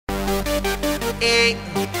Hey,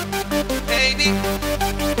 baby.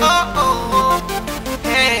 Oh, oh, oh.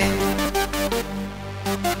 Hey.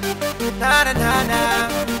 Na na na na.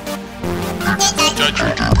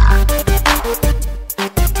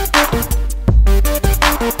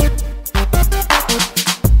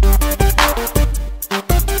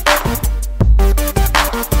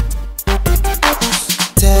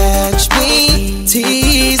 Touch me,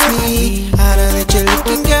 tease me. I know that you're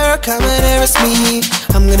looking, girl, come and embarrass me.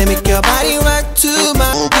 I'm gonna make your body rock to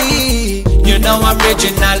my beat. You know I'm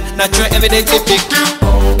original, not your everyday typical.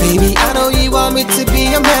 Baby, I know you want me to be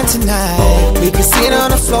your man tonight. We can sit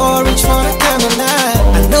on the floor, reach for the candlelight.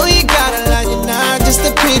 I know you got a lot, you're not just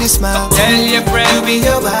a pretty smile. Tell your friend be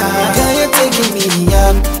your vibe. Girl, you're taking me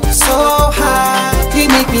up so high. You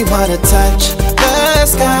make me wanna touch the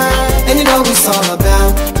sky. And you know it's all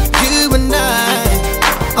about you and I.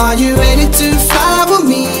 Are you ready to fly with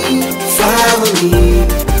me? Fly with me.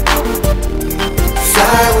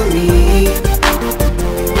 Fly with me.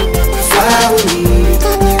 Fly with me.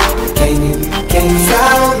 Can you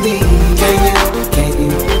fly with me?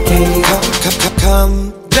 Can you come,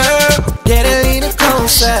 girl, get a little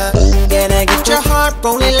closer. Can I get your heart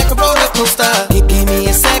rolling like a roller coaster? Give me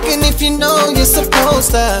a second if you know you're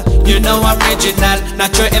supposed to. You know I'm original,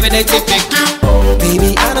 not your everyday typical.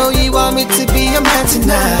 Baby, I know you want me to be your man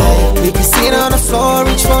tonight. We can sit on the floor,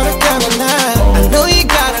 reach for the candlelight. I know you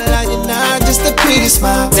got a lot, you're not just a pretty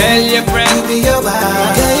smile. Tell your friend be your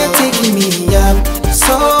vibe. Girl, you're taking me up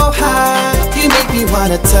so high. You make me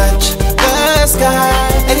wanna touch the sky.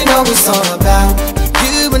 And you know it's all about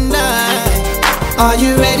you and I. Are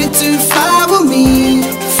you ready to fly with me?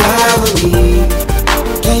 Fly with me.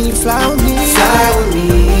 Can you fly with me? Fly with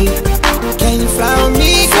me. Can you fly with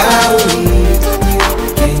me? Fly with me.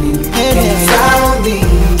 Can you fly with me?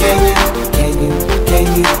 Can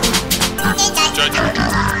you?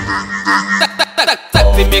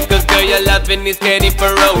 Because girl, your loving is getting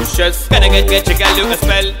ferocious. Gotta get you, got a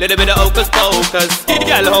spell, little bit of hocus pocus.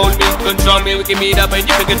 Y'all hold me, control me, we can meet up and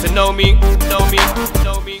you can get to know me.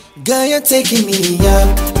 Girl, you're taking me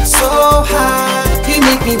up so high. You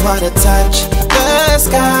make me wanna touch the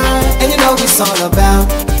sky. And you know it's all about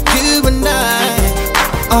you and I.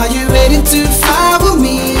 Are you ready to fly with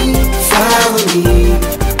me? Fly with me.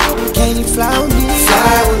 Can you fly with me?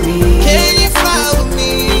 Fly with me. Can you fly with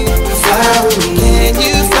me? Fly with me. Can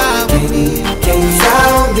you fly with me? Can you fly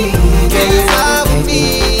with me? Can you fly with me?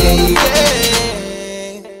 Yeah.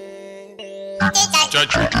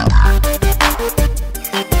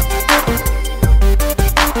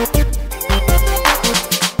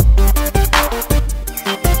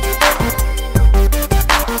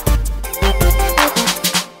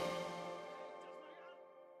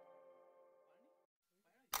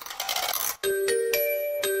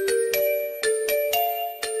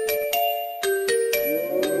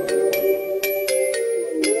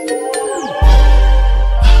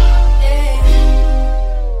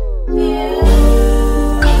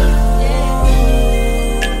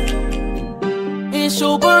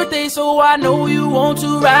 So I know you want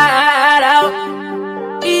to ride out.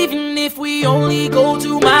 Even if we only go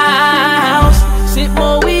to my house. Sit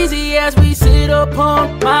more easy as we sit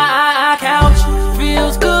upon my couch.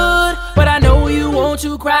 Feels good, but I know you want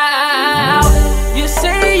to cry out. You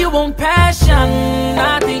say you want passion,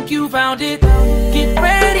 I think you found it. Get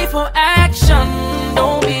ready for action,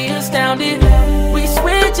 don't be astounded. We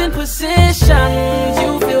switching positions,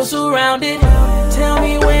 you feel surrounded. Tell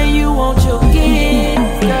me where you want your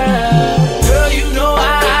gift, girl. Girl,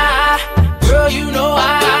 you know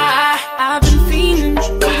I've been fiending.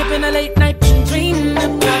 Wake up in the late night, been dreaming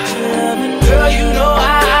about your loving. Girl, you know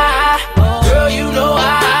I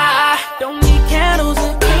don't need candles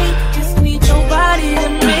and cake, just need your body to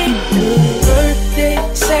make birthday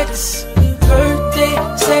sex, birthday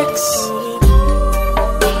sex.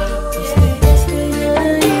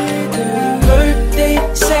 Birthday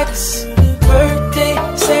sex, birthday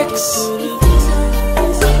sex.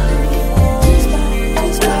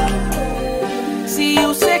 See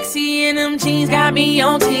you sexy in them jeans, got me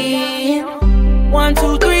on 10. 1,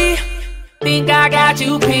 2, 3, think I got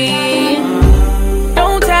you pinned.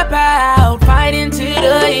 Don't tap out, fight into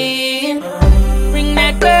the end. Ring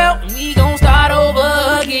that bell, and we gon' start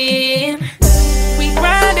over again. We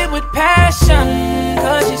grind it with passion,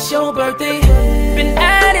 cause it's your birthday. Been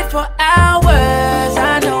at it for hours,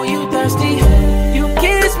 I know you thirsty. You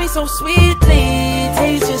kiss me so sweetly,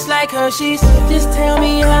 tastes just like Hershey's. Just tell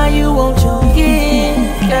me how you want your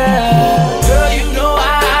gift, girl. Girl,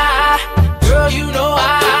 you know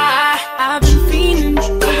I've been fiending.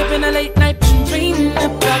 Wake up in the late night, been dreaming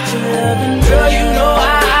about your loving. Girl, you know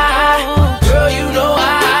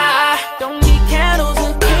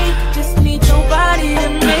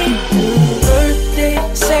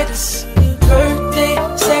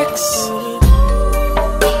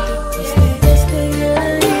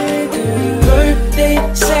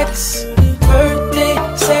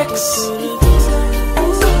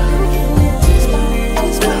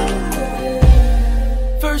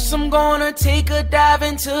wanna take a dive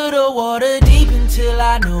into the water deep until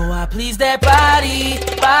I know I please that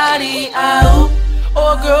body out.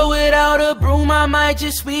 Or girl, without a broom, I might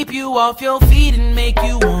just sweep you off your feet and make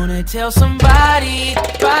you wanna tell somebody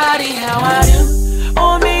how I do.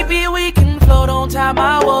 Or maybe we can float on top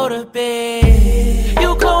my water bed.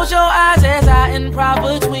 You close your eyes as I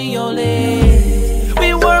improv between your legs.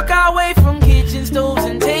 We work our way from kitchen stoves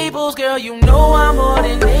and tables. Girl, you know I'm more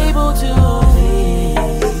than able to please.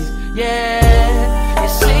 Yeah, you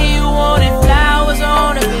say you wanted flowers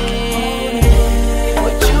on a bed,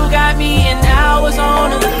 but you got me in hours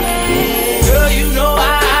on a bed. Girl, you know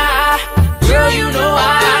I've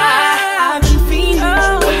been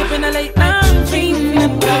fiending. Way up in the late night, I'm dreaming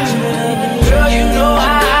about you. Girl, you know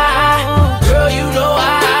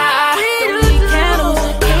we don't need candles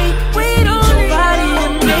and cake. We don't need your body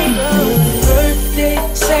and makeup. Birthday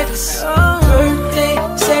sex, birthday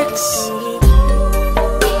sex.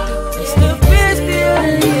 It's the best deal of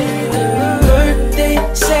the year. Birthday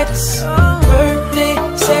sex, birthday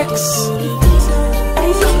sex.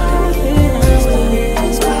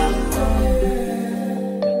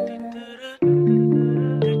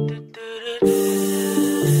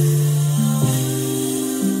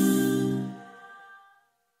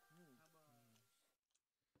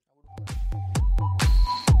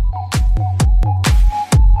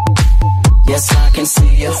 Yes, I can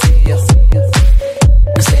see you,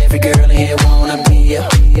 'cause every girl here wanna be you.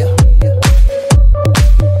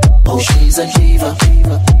 Oh, she's a diva.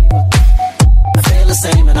 I feel the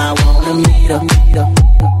same and I wanna meet her.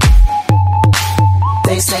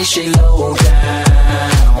 They say she low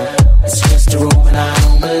down, it's just a room and I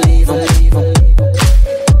don't believe them.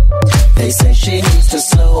 They say she needs to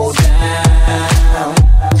slow down,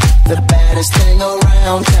 the baddest thing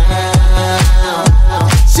around town.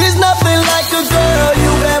 She's nothing like a girl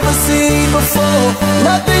you've ever seen before,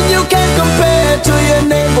 nothing you can compare to your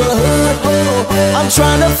neighborhood. I'm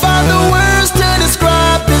trying to find the words to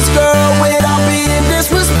describe this girl without being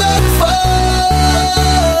disrespectful.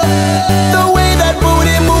 The way that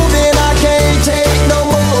booty moving, I can't take no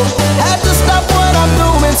more. Had to stop what I'm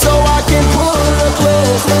doing so I can pull her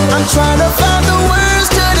close. I'm trying to find the words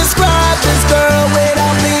to describe this girl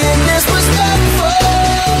without being disrespectful.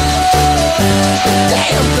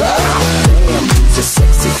 Damn girl, damn, you's a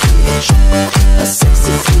sexy bitch, a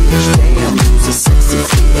sexy bitch. Damn, you's a sexy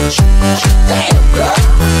bitch. Damn girl,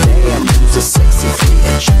 damn, you's a sexy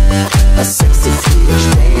bitch, a sexy bitch.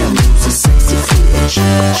 Damn, you's a sexy bitch.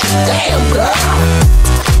 Damn girl.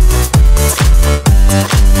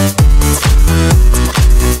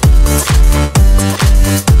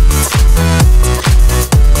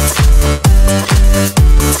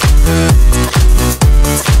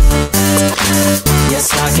 Yes,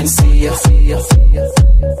 I can see you,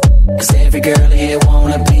 'cause every girl here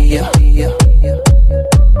wanna be you.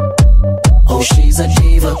 Oh, she's a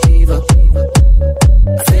diva.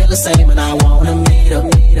 I feel the same and I wanna meet her.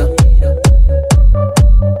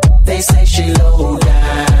 They say she low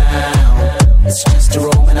down, it's just a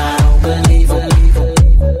room and I don't believe them.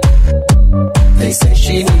 They say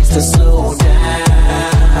she needs to slow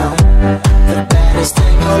down, the baddest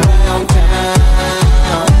thing around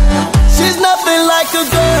town. She's nothing like a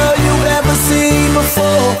girl you've ever seen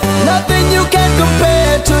before, nothing you can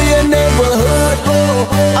compare to your neighborhood.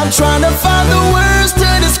 I'm trying to find the words to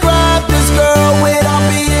describe this girl without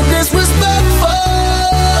being disrespectful.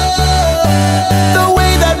 The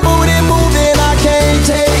way that booty moving, I can't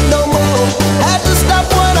take no more. Had to stop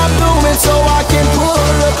what I'm doing so I can pull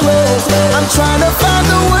her close. I'm trying to find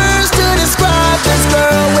the words to describe this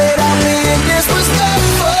girl without being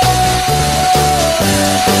disrespectful.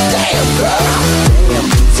 Damn girl, damn,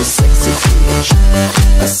 you's a sexy bitch,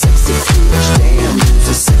 a sexy bitch. Damn, you's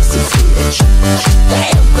a sexy bitch.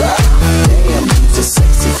 Damn girl, damn, you's a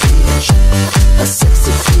sexy bitch, a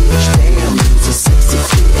sexy bitch. Damn, you's a sexy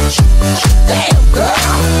bitch. Damn girl,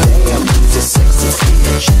 damn, you's a sexy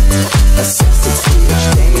bitch, a sexy bitch.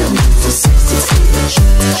 Damn, you's a sexy bitch.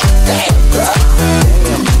 Damn girl,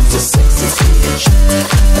 damn, you's a sexy bitch,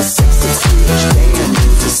 a sexy bitch. Damn,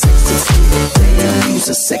 you's a sexy bitch. Damn, you's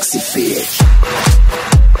a sexy bitch.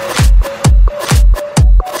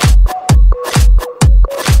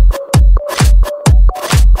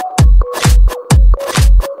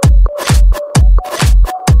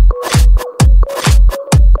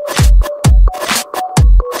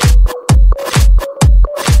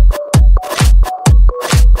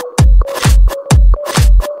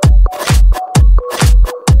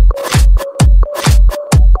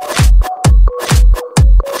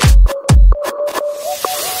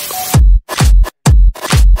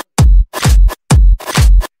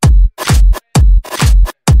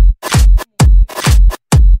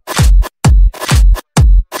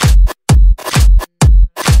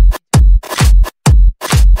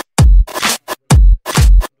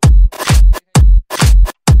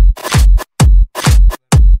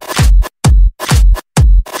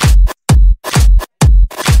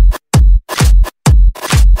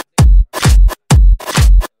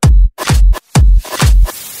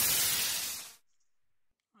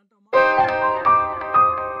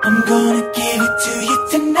 I'm gonna give it to you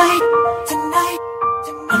tonight, tonight.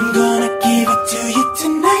 I'm gonna give it to you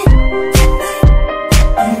tonight, tonight.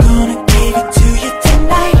 I'm gonna give it to you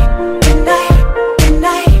tonight, tonight,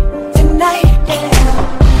 tonight, tonight.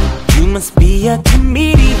 You must be a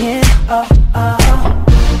comedian.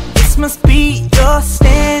 This must be your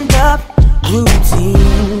stand-up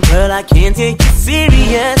routine. Girl, I can't take you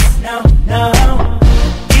serious. No, no.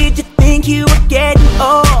 Did you think you were getting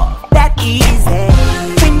off that easy?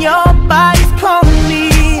 When your body's calling me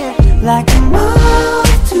like a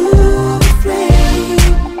moth to the flame.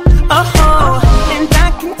 And I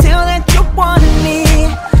can tell that you wanted me.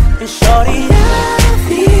 And shorty, I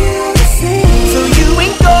feel the same. So you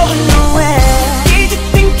ain't going nowhere. Did you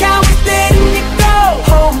think I was letting you go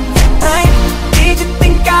home tonight? Did you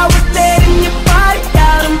think I was letting your body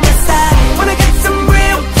out of my sight? Wanna get some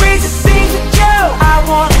real crazy things with you? I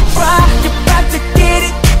wanna try. You're about to get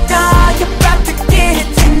it done. You're about to get it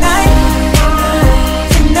tonight.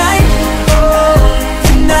 Tonight,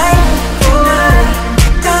 tonight, tonight.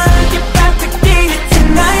 Done. You're about to get it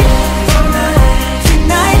tonight.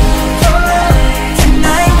 Tonight, tonight,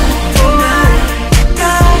 tonight.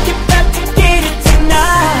 Done. You're about to get it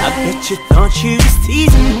tonight. I bet you thought you was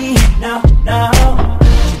teasing me. No, no.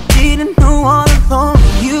 You didn't know all